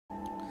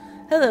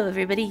Hello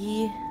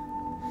everybody,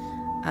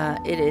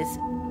 it is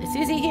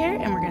Susie here,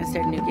 and we're going to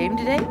start a new game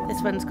today.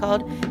 This one's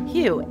called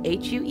Hue,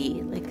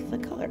 H-U-E, like the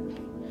color.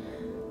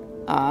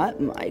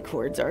 My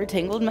cords are a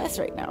tangled mess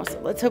right now, so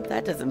let's hope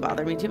that doesn't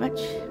bother me too much.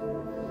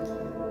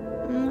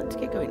 Let's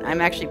get going.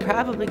 I'm actually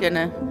probably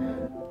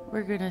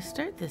we're gonna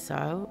start this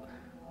out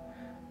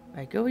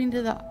by going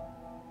to the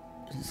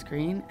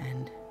screen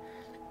and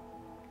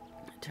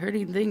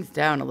turning things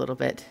down a little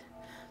bit.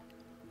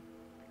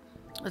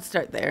 Let's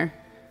start there.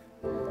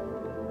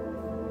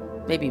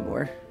 Maybe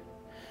more.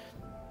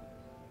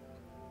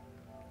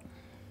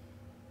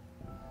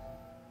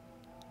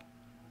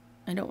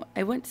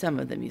 I want some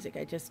of the music.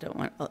 I just don't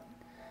want,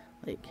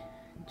 like,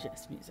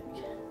 just music.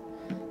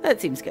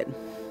 That seems good.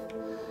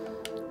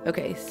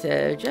 Okay,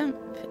 so jump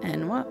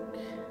and walk.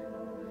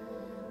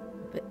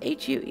 But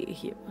H-U-E,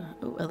 Hue.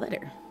 Oh, a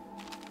letter.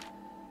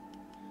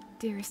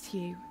 Dearest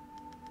Hugh.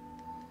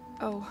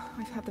 Oh,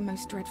 I've had the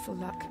most dreadful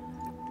luck.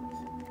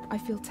 I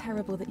feel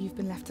terrible that you've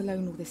been left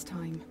alone all this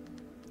time.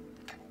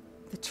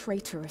 The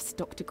traitorous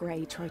Dr.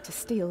 Gray tried to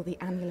steal the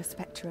annular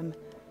spectrum,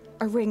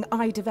 a ring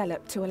I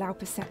developed to allow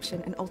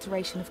perception and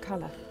alteration of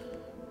colour.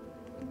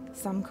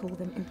 Some call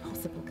them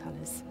impossible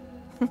colours.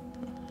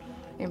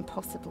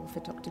 Impossible for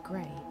Dr.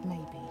 Gray,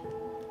 maybe.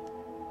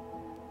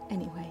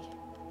 Anyway,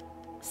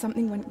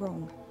 something went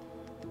wrong.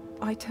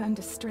 I turned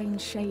a strange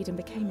shade and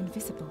became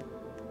invisible.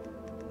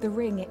 The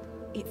ring,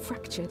 it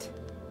fractured,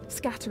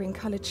 scattering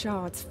coloured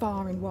shards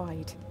far and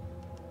wide.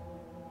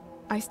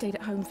 I stayed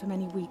at home for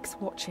many weeks,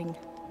 watching,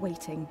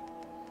 waiting,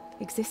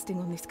 existing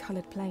on this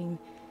coloured plane.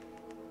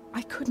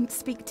 I couldn't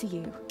speak to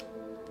you,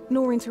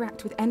 nor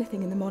interact with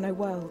anything in the mono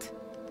world.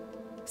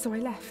 So I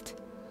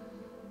left.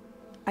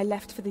 I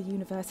left for the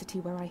university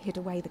where I hid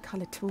away the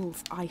coloured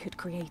tools I had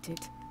created.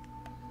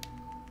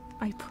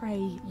 I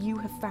pray you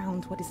have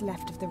found what is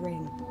left of the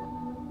ring.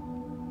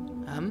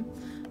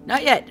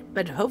 Not yet,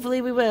 but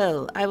hopefully we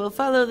will. I will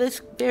follow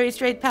this very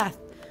straight path.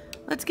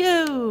 Let's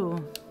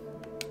go!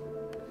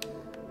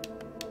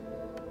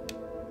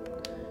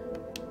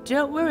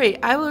 Don't worry,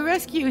 I will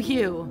rescue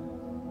you.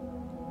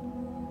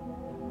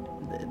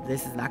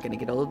 This is not going to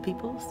get old,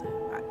 people,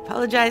 so I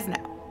apologize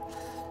now.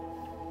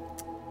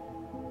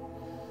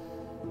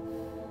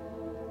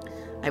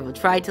 I will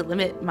try to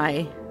limit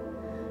my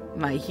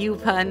Hue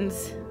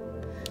puns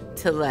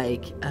to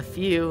like a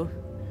few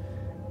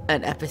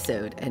an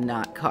episode and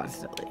not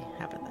constantly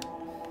having that,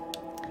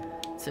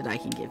 so that I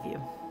can give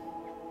you.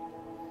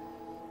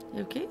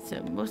 Okay,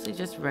 so mostly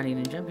just running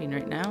and jumping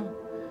right now.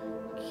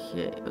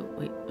 Okay, oh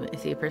wait, I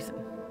see a person.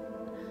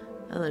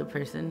 Hello,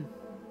 person.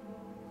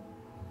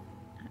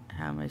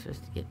 How am I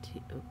supposed to get to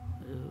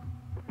you?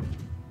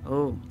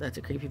 Oh, that's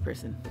a creepy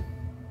person.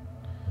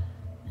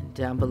 And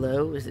down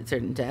below, is it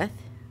certain death?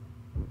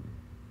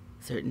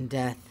 Certain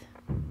death.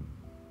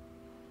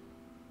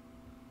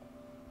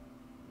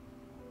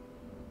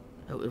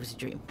 Oh, it was a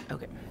dream.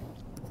 Okay.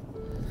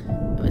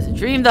 It was a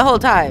dream the whole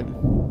time.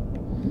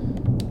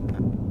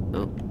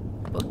 Oh,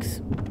 books.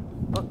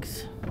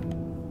 Books.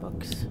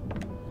 Books.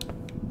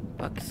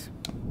 Books.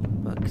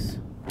 Books.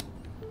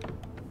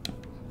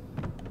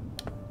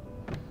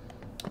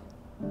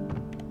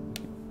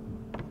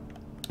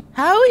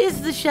 How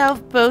is the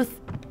shelf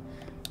both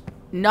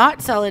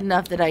not solid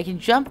enough that I can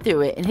jump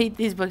through it and hit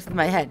these books with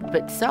my head,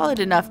 but solid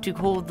enough to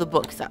hold the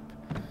books up?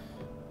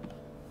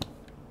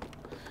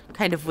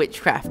 Kind of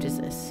witchcraft is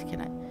this?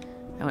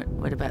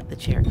 What about the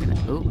chair?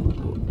 Oh,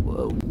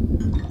 whoa.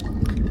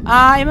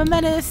 I'm a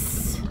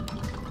menace!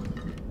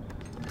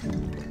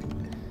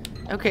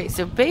 Okay,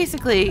 so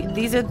basically,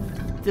 these are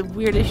the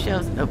weirdest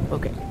shelves. Oh,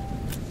 okay.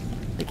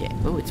 Okay.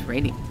 Oh, it's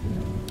raining.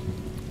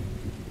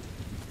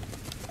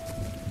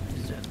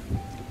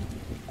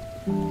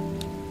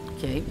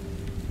 Okay.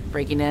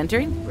 Breaking and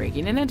entering.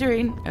 Breaking and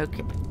entering.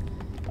 Okay.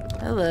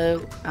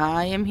 Hello.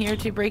 I am here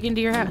to break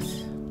into your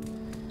house.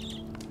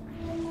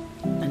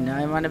 And now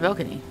I'm on a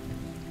balcony.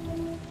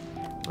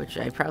 Which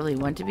I probably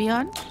want to be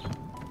on.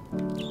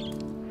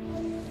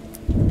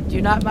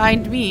 Do not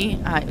mind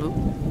me. I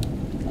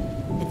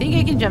think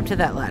I can jump to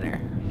that ladder.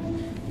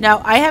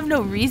 Now, I have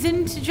no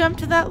reason to jump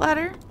to that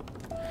ladder.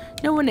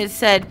 No one has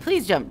said,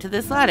 please jump to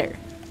this ladder.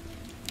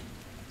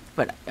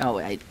 But, oh,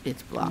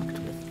 it's blocked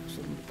with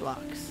some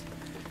blocks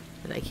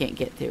that I can't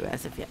get through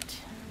as of yet.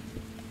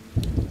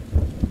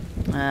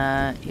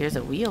 Here's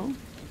a wheel.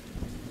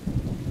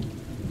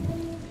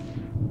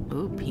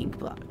 Ooh, pink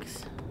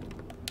blocks.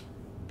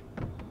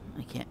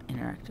 I can't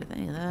interact with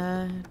any of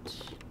that.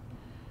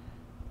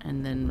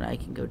 And then I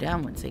can go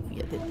down once I can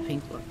get the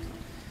pink blocks.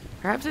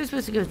 Perhaps I'm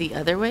supposed to go the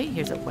other way.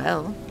 Here's a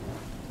well.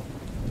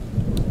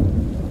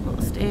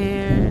 Little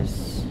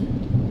stairs.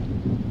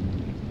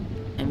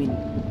 I mean,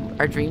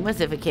 our dream was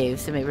of a cave,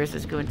 so maybe we're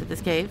supposed to go into this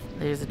cave.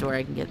 There's a door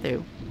I can get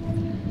through.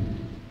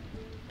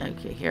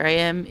 Okay, here I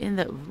am in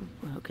the... Ooh,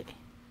 okay.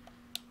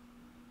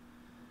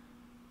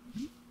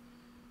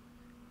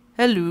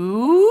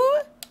 Hello?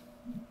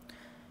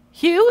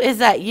 Hugh, is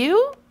that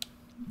you?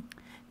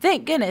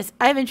 Thank goodness,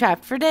 I've been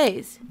trapped for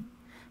days.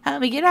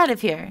 Help me get out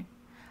of here.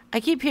 I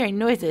keep hearing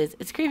noises.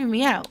 It's creeping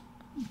me out.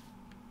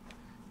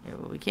 Okay,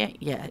 well, we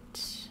can't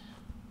yet.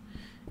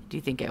 Do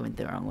you think I went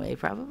the wrong way?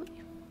 Probably.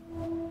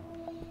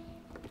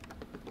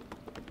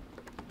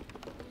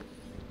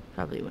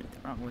 Probably went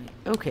the wrong way.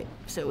 Okay,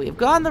 so we have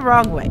gone the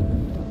wrong way.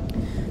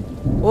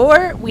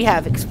 Or we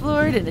have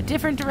explored in a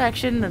different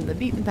direction than the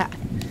beaten path.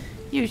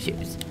 You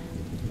choose.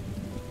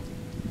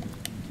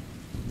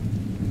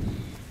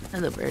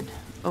 Hello, bird.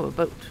 Oh, a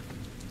boat.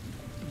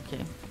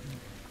 Okay.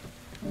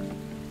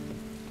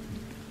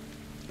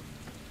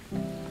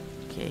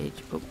 Cage.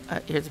 Oh,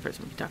 here's the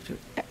person we can talk to.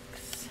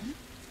 X.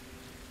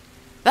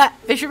 That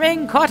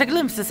fisherman caught a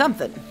glimpse of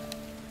something.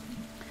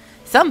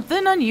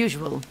 Something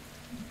unusual.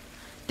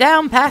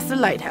 Down past the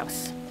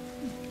lighthouse.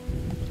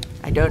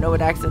 I don't know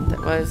what accent that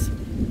was.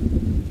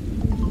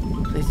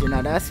 Please do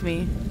not ask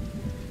me,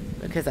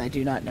 because I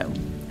do not know.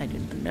 I do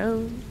not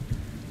know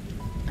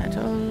at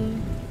all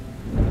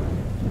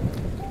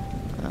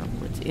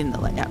what's in the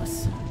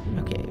lighthouse.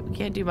 Okay, we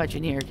can't do much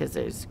in here because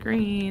there's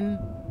green.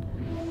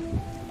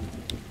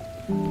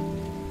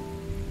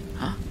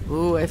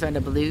 Ooh, I found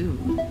a blue.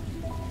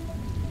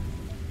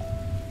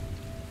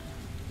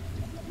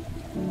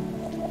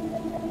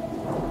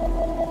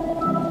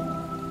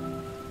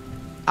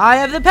 I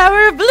have the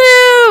power of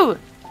blue!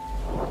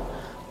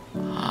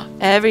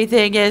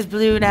 Everything is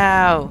blue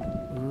now.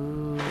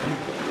 Ooh.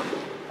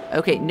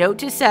 Okay, note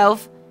to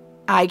self,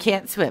 I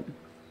can't swim.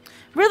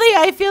 Really,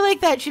 I feel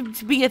like that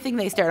should be a thing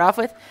they start off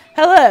with.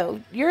 Hello,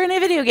 you're in a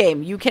video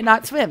game. You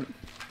cannot swim.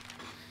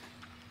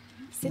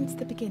 Since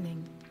the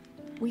beginning,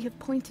 we have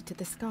pointed to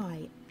the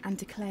sky and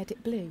declared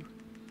it blue.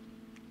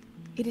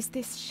 It is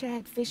this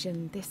shared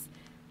vision, this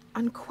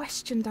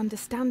unquestioned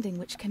understanding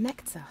which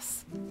connects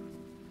us.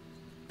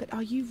 But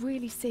are you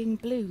really seeing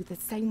blue the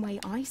same way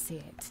I see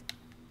it?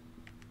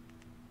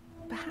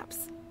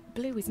 Perhaps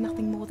blue is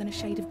nothing more than a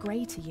shade of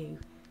grey to you.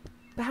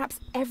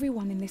 Perhaps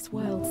everyone in this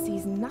world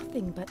sees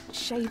nothing but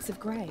shades of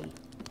grey.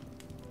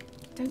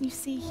 Don't you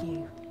see,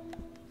 Hugh?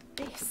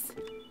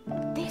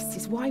 This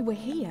is why we're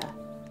here.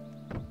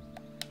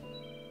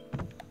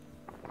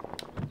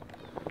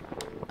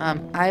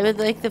 I would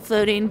like the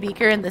floating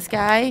beaker in the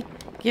sky.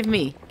 Give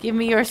me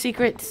your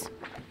secrets.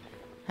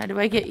 How do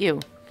I get you?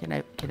 Can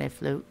I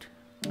float?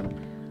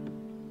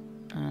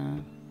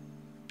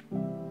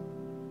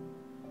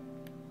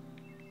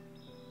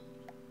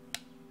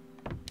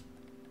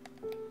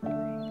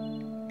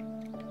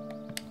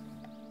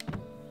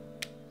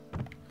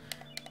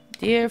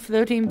 Dear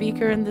floating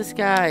beaker in the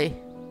sky,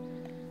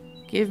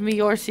 give me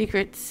your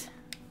secrets.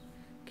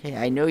 Okay,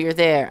 I know you're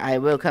there. I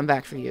will come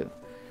back for you.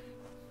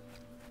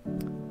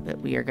 But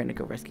we are going to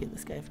go rescue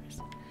this guy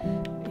first.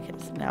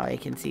 Because now I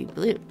can see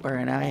blue.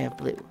 Or now I have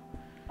blue.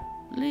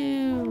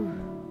 Blue.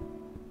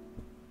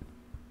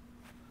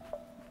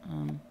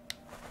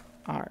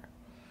 R.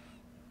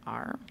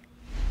 R.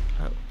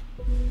 Oh.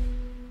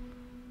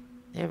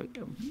 There we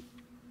go.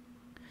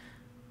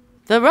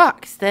 The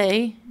rocks,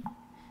 they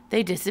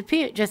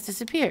disappeared, just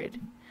disappeared.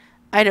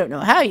 I don't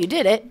know how you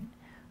did it.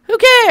 Who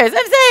cares?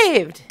 I'm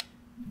saved!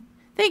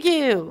 Thank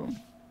you.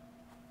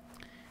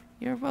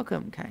 You're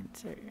welcome, kind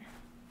sir.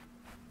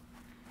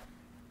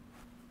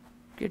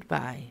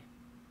 Goodbye.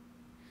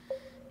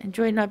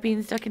 Enjoy not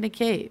being stuck in a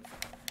cave.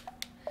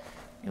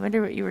 I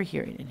wonder what you were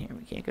hearing in here.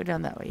 We can't go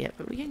down that way yet,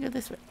 but we can go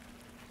this way.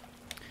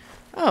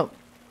 Oh.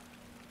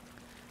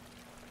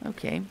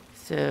 Okay,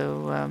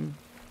 so,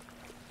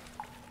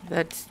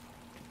 that's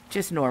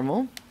just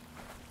normal.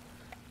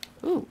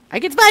 Ooh, I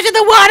can splash in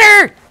the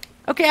water!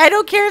 Okay, I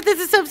don't care if this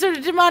is some sort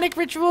of demonic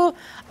ritual.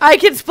 I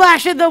can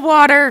splash in the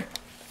water!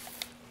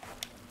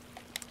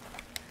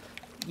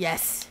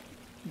 Yes.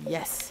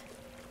 Yes.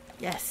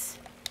 Yes.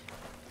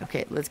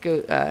 Okay, let's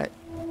go, oh,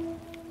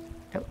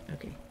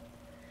 okay.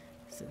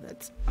 So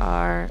that's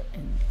R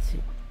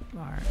into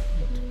R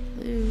into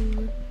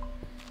blue.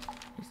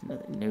 There's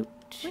another note.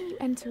 When you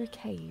enter a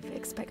cave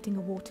expecting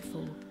a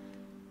waterfall,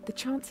 the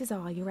chances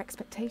are your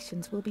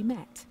expectations will be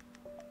met.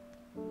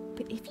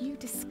 But if you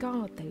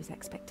discard those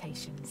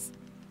expectations,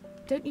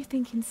 don't you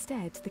think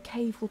instead the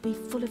cave will be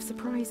full of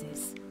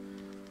surprises?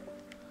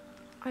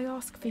 I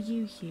ask for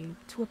you, Hugh,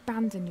 to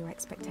abandon your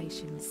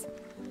expectations,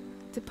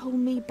 to pull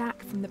me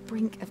back from the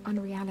brink of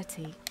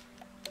unreality.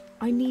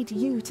 I need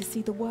you to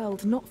see the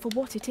world not for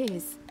what it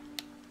is,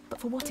 but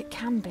for what it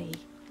can be.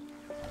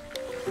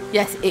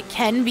 Yes, it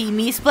can be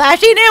me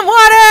splashing in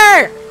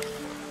water!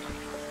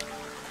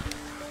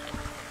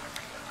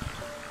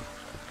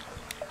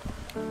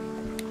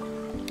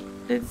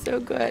 It's so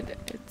good.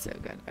 It's so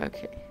good.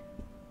 Okay.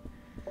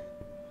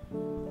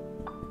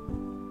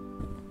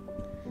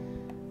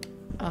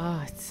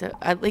 Oh, it's so...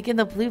 like in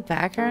the blue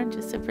background,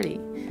 just so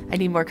pretty. I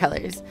need more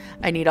colors.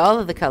 I need all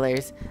of the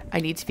colors. I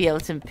need to be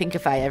able to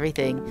pinkify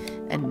everything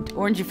and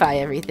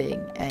orangeify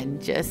everything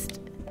and just...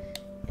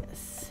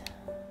 Yes.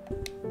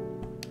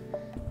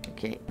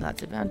 Okay,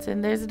 lots of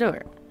bouncing. There's a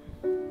door.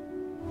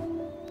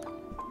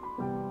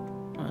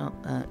 Well,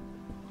 oh,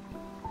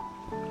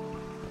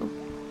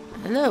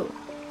 hello.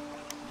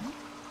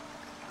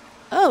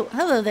 Oh,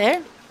 hello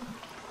there.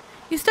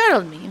 You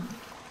startled me.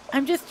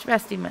 I'm just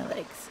resting my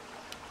legs.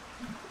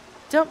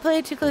 Don't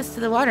play too close to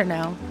the water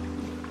now.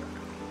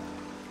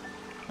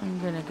 I'm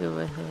gonna go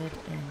ahead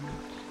and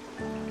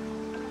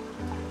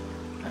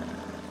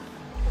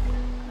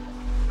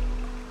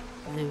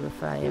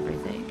fluidify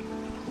everything.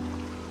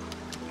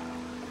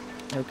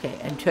 Okay,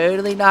 I'm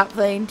totally not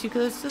playing too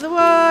close to the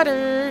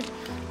water.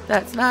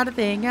 That's not a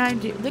thing I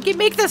do. Look, it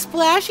makes a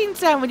splashing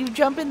sound when you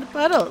jump in the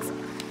puddles.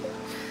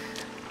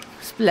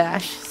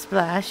 Splash,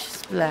 splash,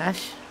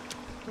 splash.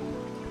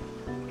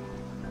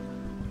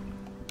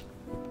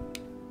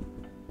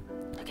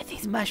 Look at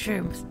these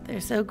mushrooms.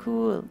 They're so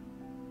cool.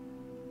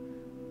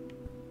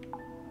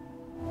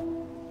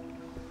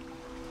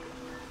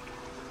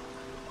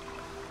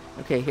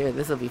 Okay, here,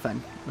 this will be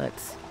fun.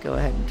 Let's go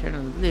ahead and turn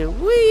on the blue.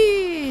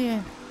 Whee!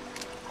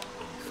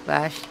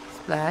 Splash,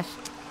 splash,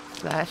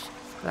 splash,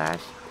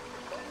 splash.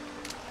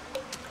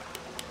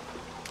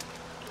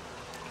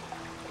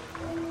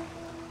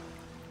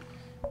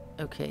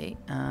 Okay,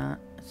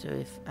 so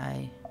if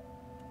I...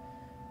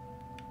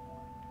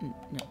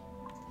 No.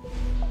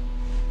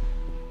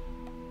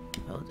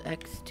 Hold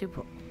X to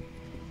pull.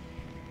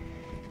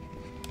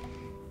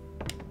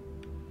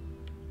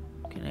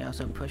 Can I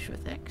also push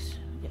with X?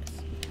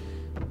 Yes.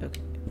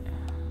 Okay.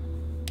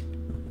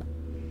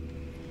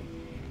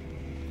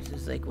 This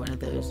is like one of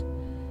those.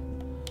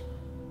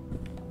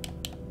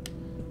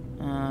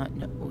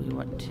 No, we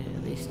want to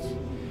at least,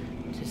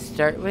 to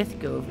start with,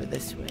 go over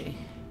this way.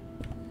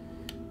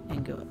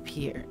 And go up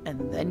here,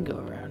 and then go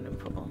around and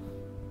pull.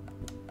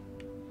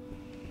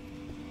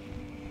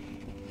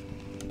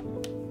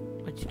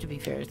 Which, to be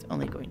fair, is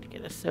only going to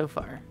get us so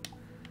far.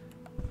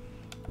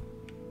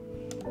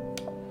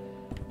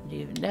 And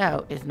even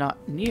now is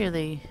not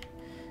nearly...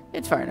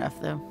 It's far enough,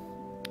 though.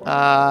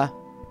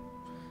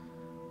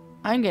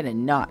 I'm gonna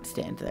not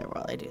stand there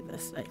while I do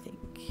this, I think.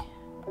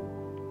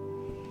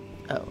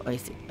 Oh, I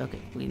see.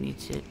 Okay, we need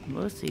to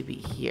mostly be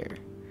here.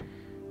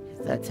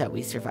 That's how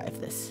we survive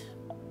this.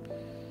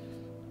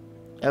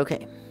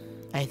 Okay,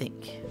 I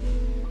think.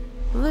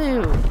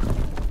 Blue.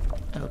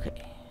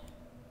 Okay.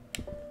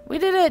 We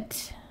did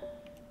it!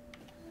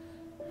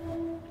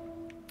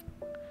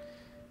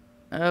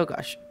 Oh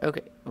gosh.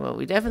 Okay, well,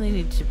 we definitely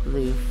need to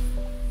blue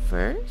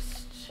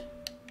first.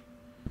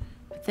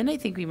 But then I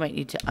think we might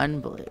need to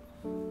unblue.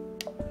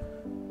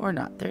 Or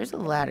not. There's a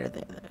ladder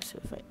there, though. So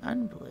if I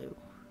unblue...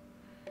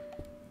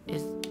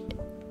 Is...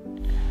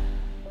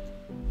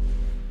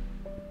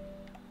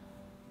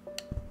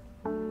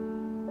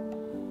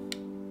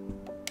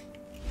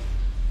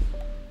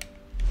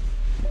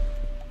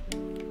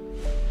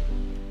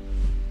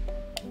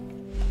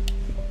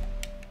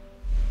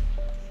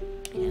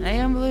 Can I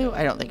unblue?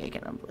 I don't think I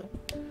can unblue.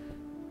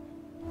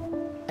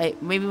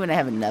 Maybe when I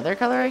have another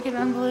color I can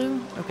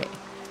unblue? Okay.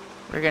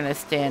 We're gonna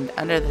stand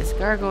under this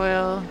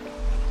gargoyle.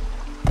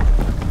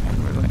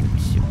 And we're going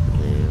to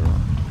blue.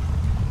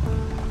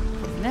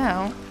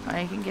 Now,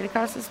 I can get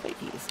across the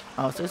spikies.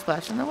 Also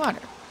splash in the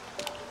water.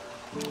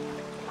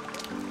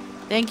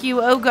 Thank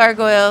you, oh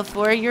gargoyle,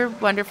 for your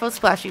wonderful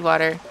splashy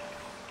water.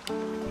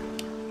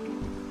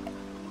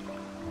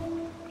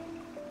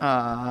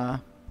 Okay.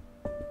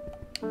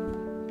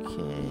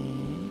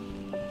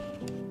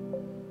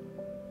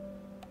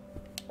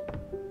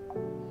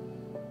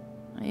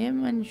 I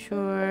am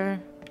unsure.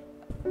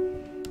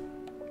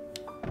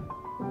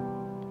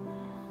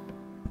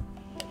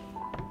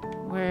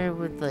 Where I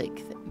would like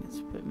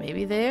things, but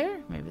maybe there?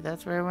 Maybe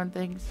that's where I want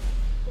things.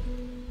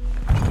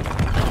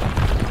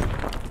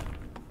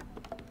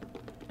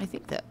 I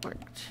think that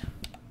worked.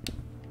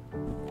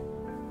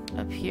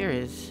 Up here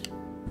is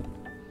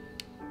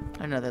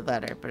another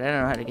ladder, but I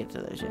don't know how to get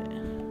to those yet.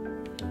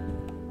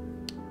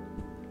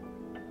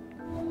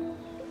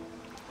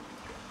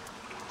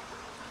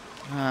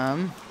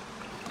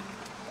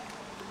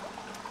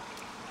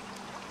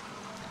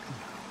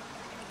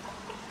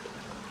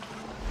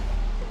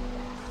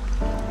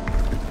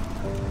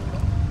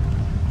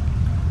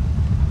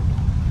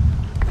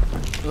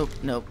 Oh,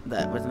 nope,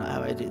 that was not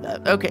how I do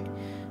that. Okay,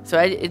 so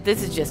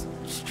this is just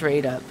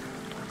straight up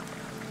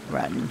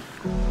run.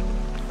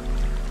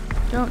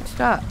 Don't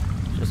stop,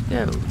 just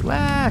go.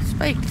 Wow,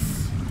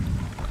 spikes.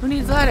 Who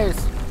needs ladders?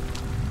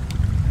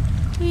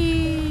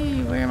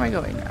 Whee, where am I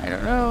going? I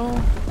don't know.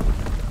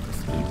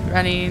 Just keep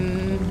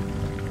running.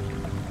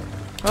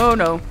 Oh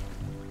no.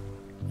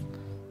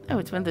 Oh,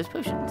 it's one of those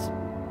potions.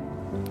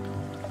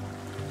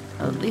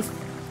 Well, at least,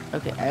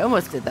 okay, I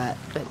almost did that,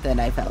 but then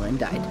I fell and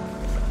died.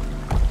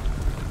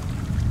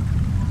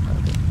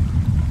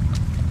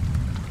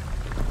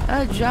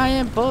 A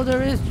giant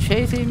boulder is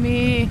chasing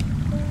me.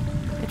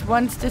 It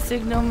wants to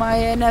signal my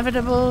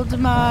inevitable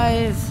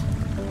demise.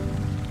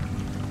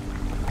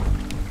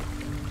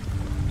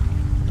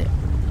 There.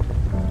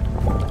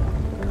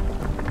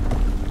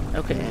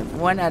 Okay, I have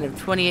 1 out of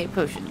 28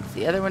 potions.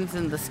 The other one's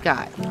in the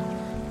sky.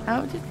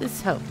 How did this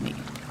help me?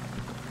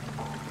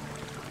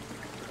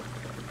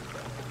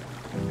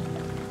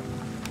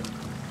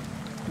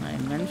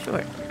 I'm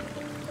unsure.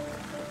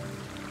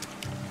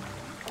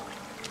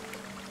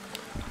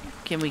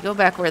 Can we go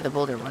back where the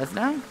boulder was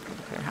now?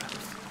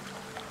 Perhaps.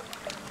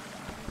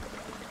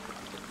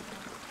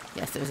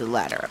 Yes. there's a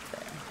ladder up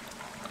there.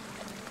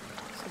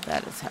 So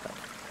that is how.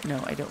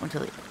 No, I don't want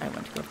to leave. I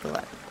want to go up the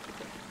ladder.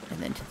 And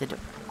then to the door.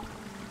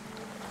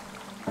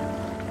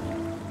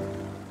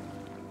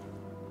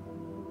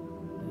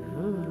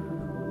 Ooh.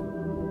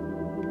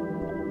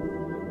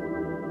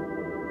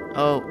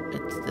 Oh,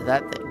 it's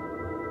that thing.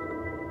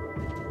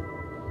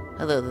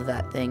 Hello,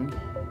 that thing.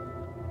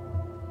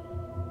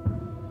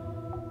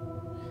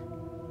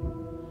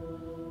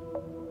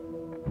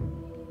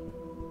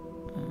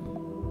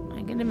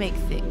 I'm gonna make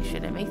things.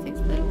 Should I make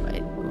things blue?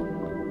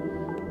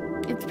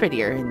 It's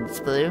prettier and it's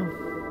blue.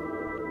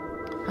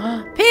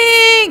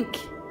 Pink!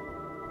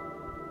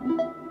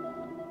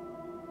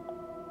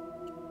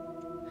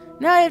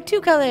 Now I have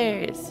 2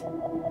 colors.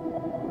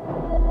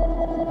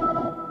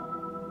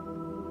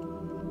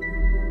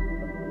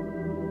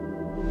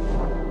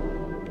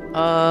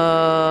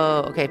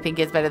 Oh, okay. Pink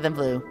is better than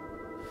blue.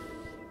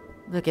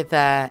 Look at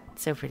that.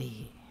 So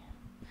pretty.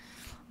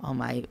 All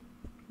my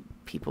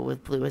people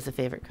with blue as a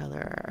favorite color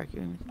are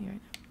arguing with me right now.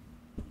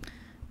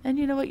 And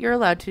you know what? You're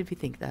allowed to if you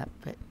think that,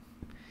 but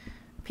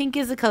pink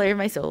is the color of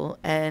my soul,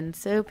 and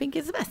so pink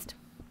is the best,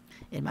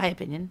 in my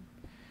opinion.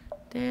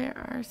 There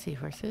are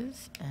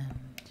seahorses,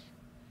 and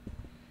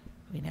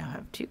we now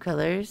have 2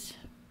 colors.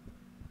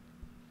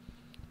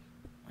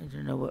 I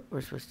don't know what we're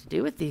supposed to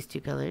do with these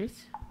 2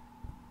 colors.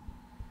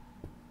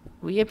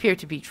 We appear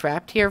to be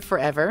trapped here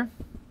forever.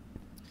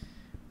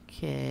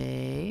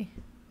 Okay.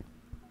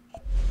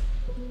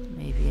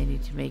 Maybe I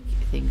need to make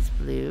things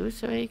blue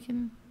so I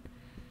can...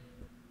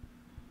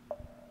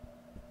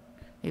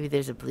 Maybe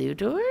there's a blue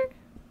door?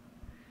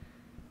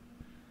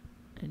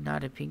 And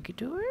not a pink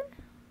door?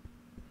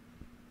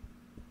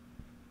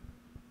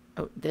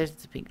 Oh, there's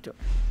the pink door.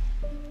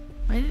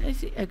 Why didn't I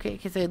see? Okay,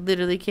 because I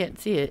literally can't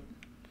see it.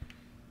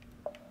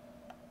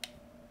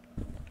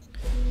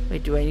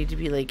 Wait, do I need to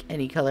be like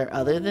any color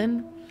other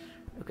than?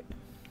 Okay.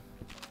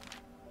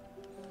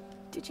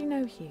 Did you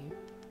know, Hugh,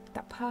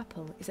 that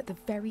purple is at the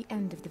very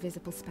end of the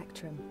visible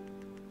spectrum?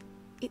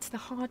 It's the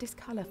hardest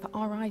colour for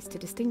our eyes to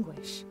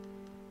distinguish.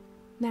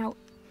 Now,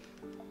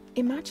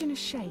 imagine a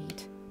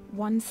shade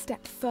one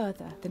step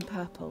further than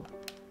purple.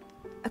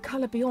 A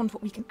colour beyond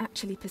what we can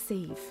actually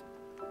perceive.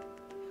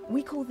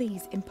 We call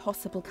these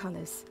impossible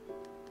colours.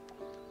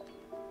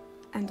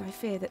 And I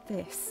fear that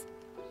this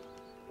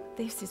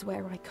is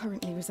where I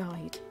currently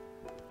reside.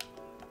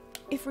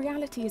 If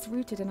reality is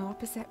rooted in our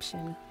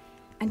perception,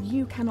 and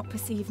you cannot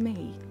perceive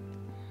me,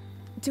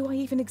 do I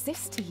even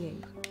exist to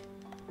you?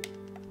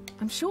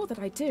 I'm sure that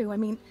I do. I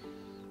mean,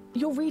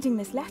 you're reading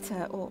this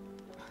letter, or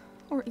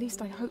at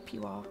least I hope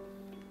you are.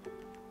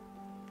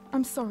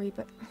 I'm sorry,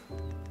 but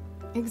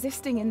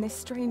existing in this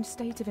strange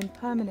state of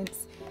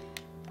impermanence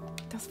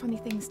does funny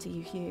things to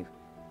you, Hugh.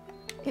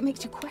 It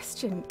makes you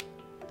question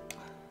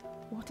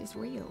what is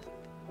real.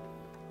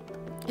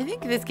 I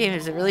think this game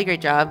does a really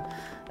great job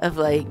of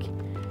like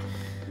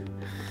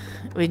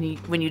when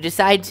you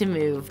decide to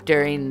move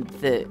during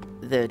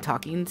the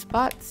talking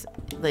spots,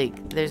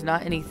 like there's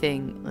not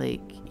anything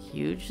like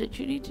huge that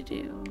you need to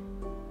do.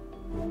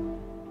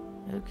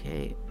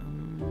 Okay.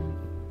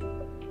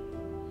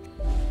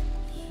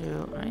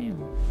 So I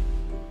am.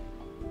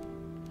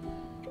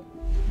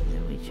 And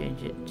then we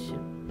change it to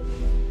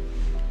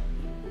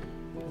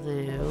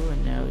blue,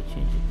 and now we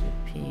change it to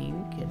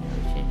pink, and now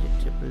we change it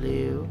to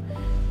blue.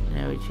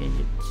 Now we change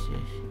it to...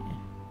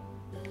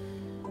 Yeah.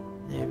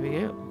 There we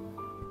go.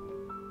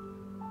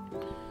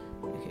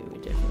 Okay, we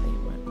definitely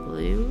want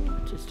blue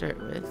to start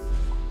with.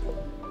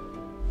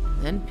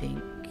 Then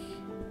pink.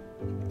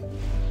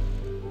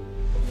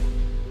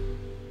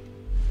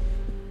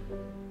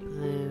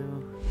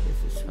 Blue. This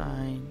is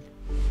fine.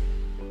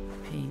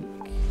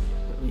 Pink.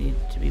 But we need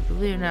to be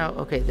blue now.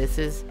 Okay, this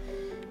is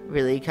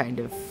really kind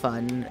of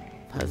fun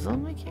puzzle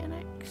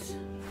mechanics.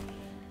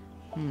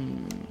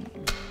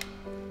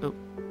 Oh.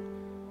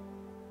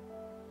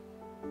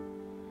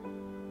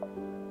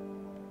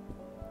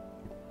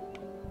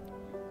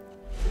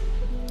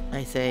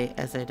 I say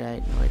as I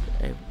died, no,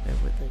 I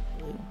would like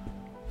blue.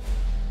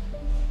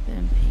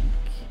 Then pink.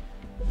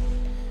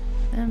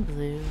 Then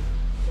blue.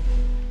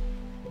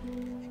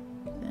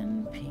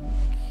 Then pink.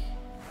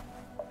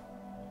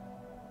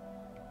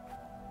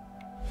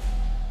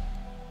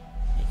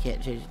 I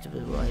can't change it to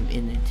blue while I'm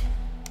in it.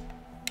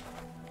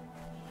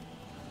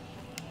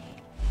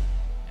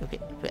 Okay,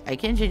 but I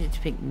can change it to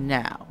pink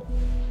now.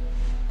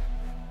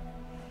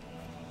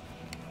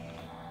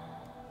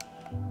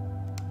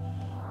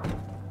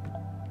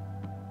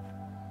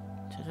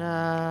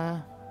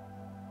 Ta-da!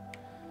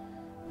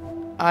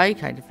 I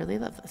kind of really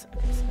love this.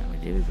 Okay, so now we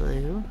do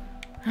blue.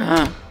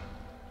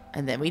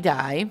 And then we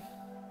die.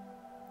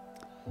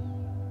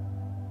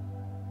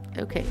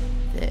 Okay,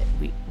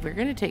 we're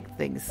gonna take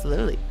things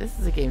slowly. This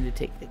is a game to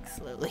take things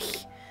slowly.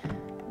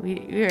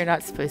 We are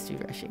not supposed to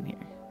be rushing here.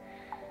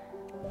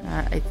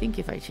 I think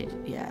if I change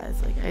it, yeah,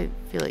 it's like, I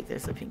feel like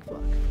there's a pink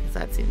block, because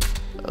that seems,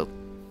 oh.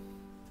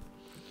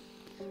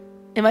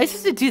 Am I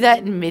supposed to do that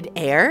in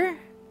mid-air?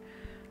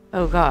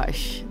 Oh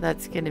gosh,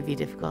 that's gonna be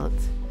difficult.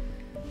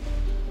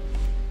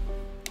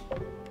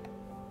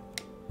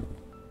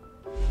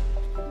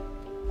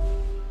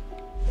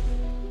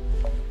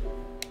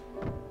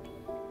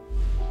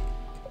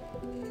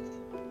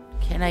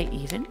 Can I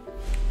even?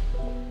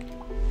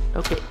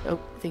 Okay. Oh,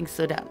 things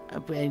slow down.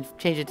 Oh, I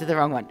changed it to the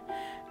wrong one.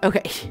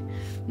 Okay.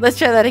 Let's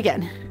try that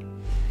again.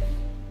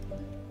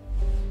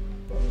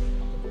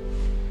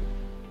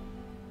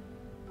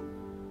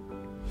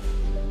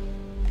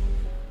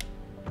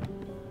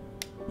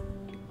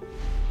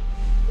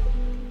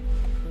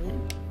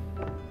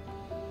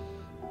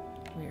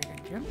 We're going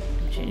to jump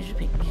and change to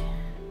pink. Then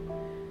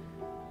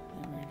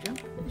we're going to jump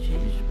and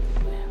change to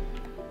blue.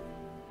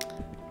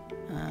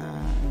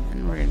 And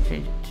then we're going to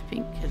change it to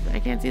pink because I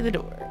can't see the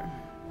door.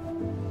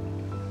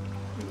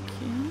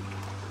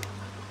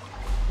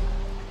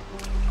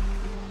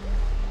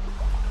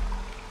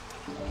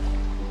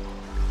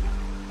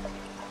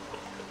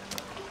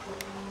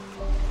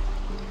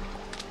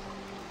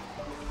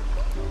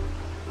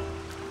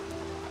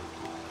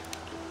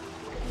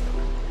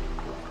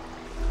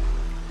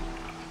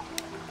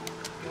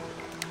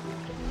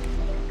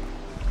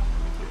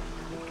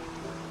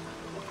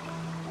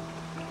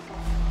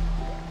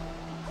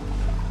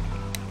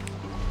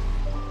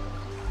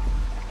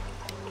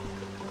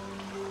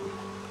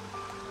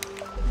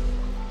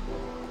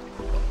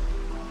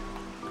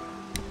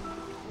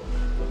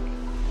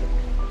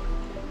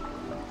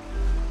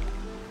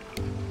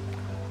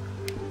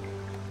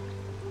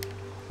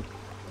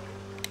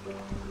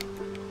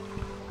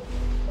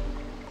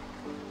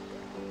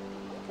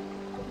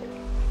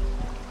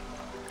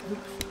 Okay.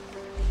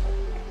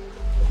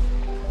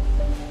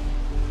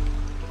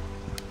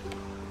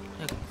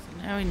 Okay, so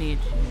now we need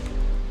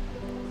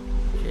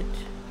shit.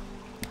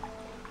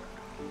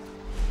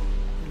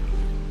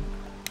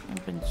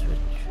 Jump and switch.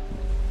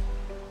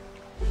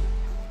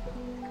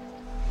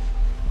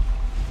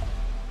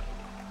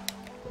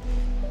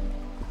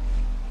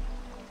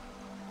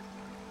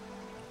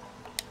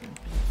 Jump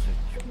and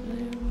switch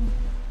blue.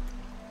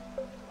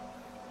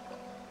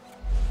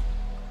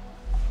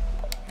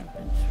 Jump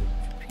and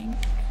switch pink.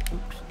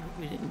 Oops,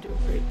 we didn't do it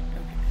right. Okay.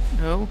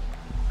 No.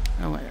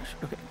 Oh my gosh.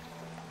 Okay.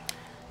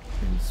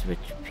 And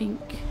switch pink.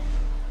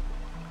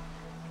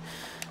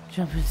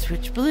 Jump and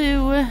switch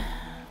blue.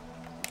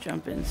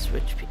 Jump and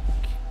switch pink.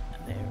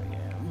 There we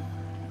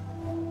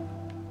go.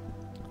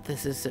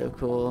 This is so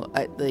cool.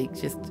 Like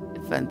just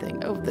a fun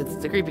thing. Oh, that's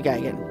the creepy guy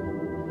again.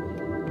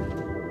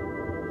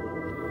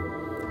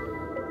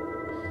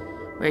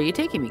 Where are you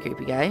taking me,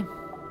 creepy guy?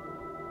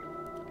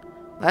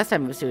 Last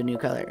time it was to a new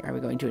color. Are we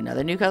going to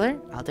another new color?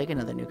 I'll take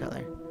another new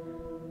color.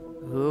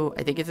 Ooh,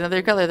 I think it's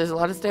another color. There's a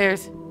lot of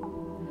stairs.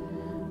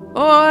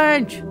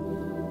 Orange!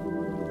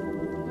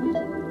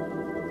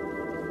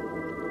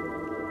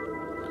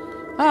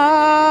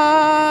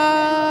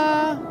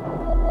 Ah!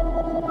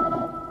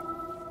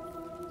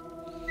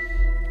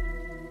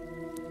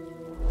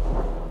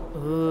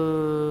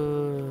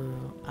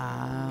 Ooh,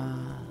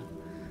 ah,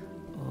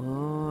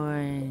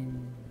 orange.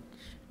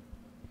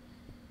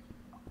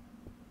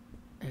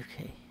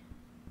 Okay.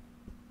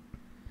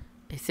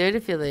 I sort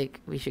of feel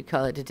like we should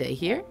call it a day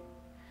here.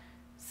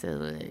 So,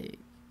 like,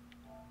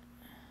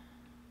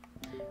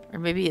 or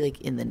maybe like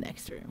in the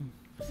next room.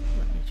 So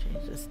let me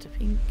change this to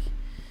pink.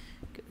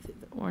 Go through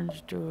the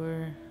orange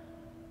door.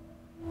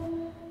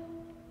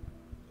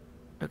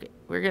 Okay,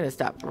 we're gonna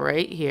stop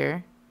right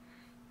here.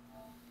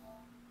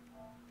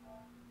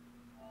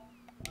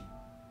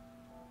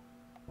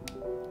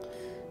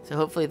 So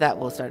hopefully that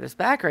will start us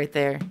back right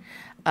there.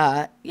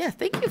 Yeah,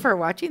 thank you for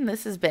watching.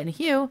 This has been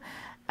Hugh,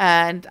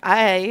 and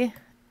I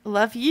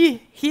love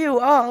you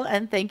all,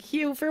 and thank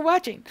you for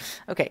watching.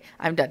 Okay,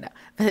 I'm done now.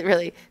 But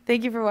really,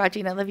 thank you for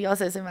watching. I love you all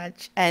so, so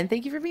much, and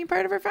thank you for being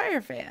part of our Fire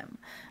Fam.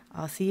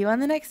 I'll see you on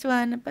the next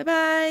one.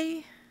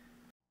 Bye-bye.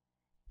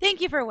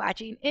 Thank you for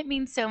watching. It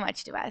means so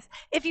much to us.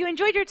 If you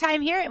enjoyed your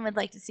time here and would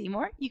like to see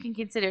more, you can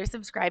consider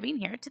subscribing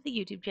here to the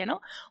YouTube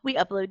channel. We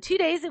upload 2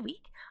 days a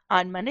week,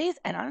 on Mondays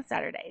and on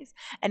Saturdays.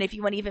 And if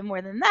you want even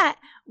more than that,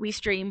 we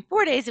stream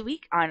 4 days a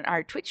week on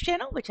our Twitch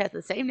channel, which has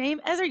the same name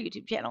as our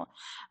YouTube channel.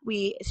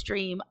 We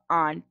stream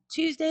on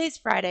Tuesdays,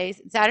 Fridays,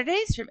 and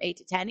Saturdays from 8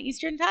 to 10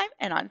 Eastern Time,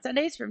 and on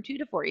Sundays from 2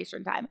 to 4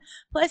 Eastern Time.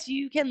 Plus,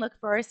 you can look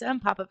for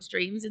some pop-up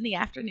streams in the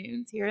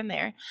afternoons here and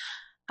there.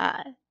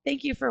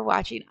 Thank you for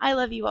watching. I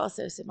love you all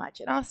so, so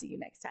much, and I'll see you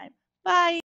next time. Bye.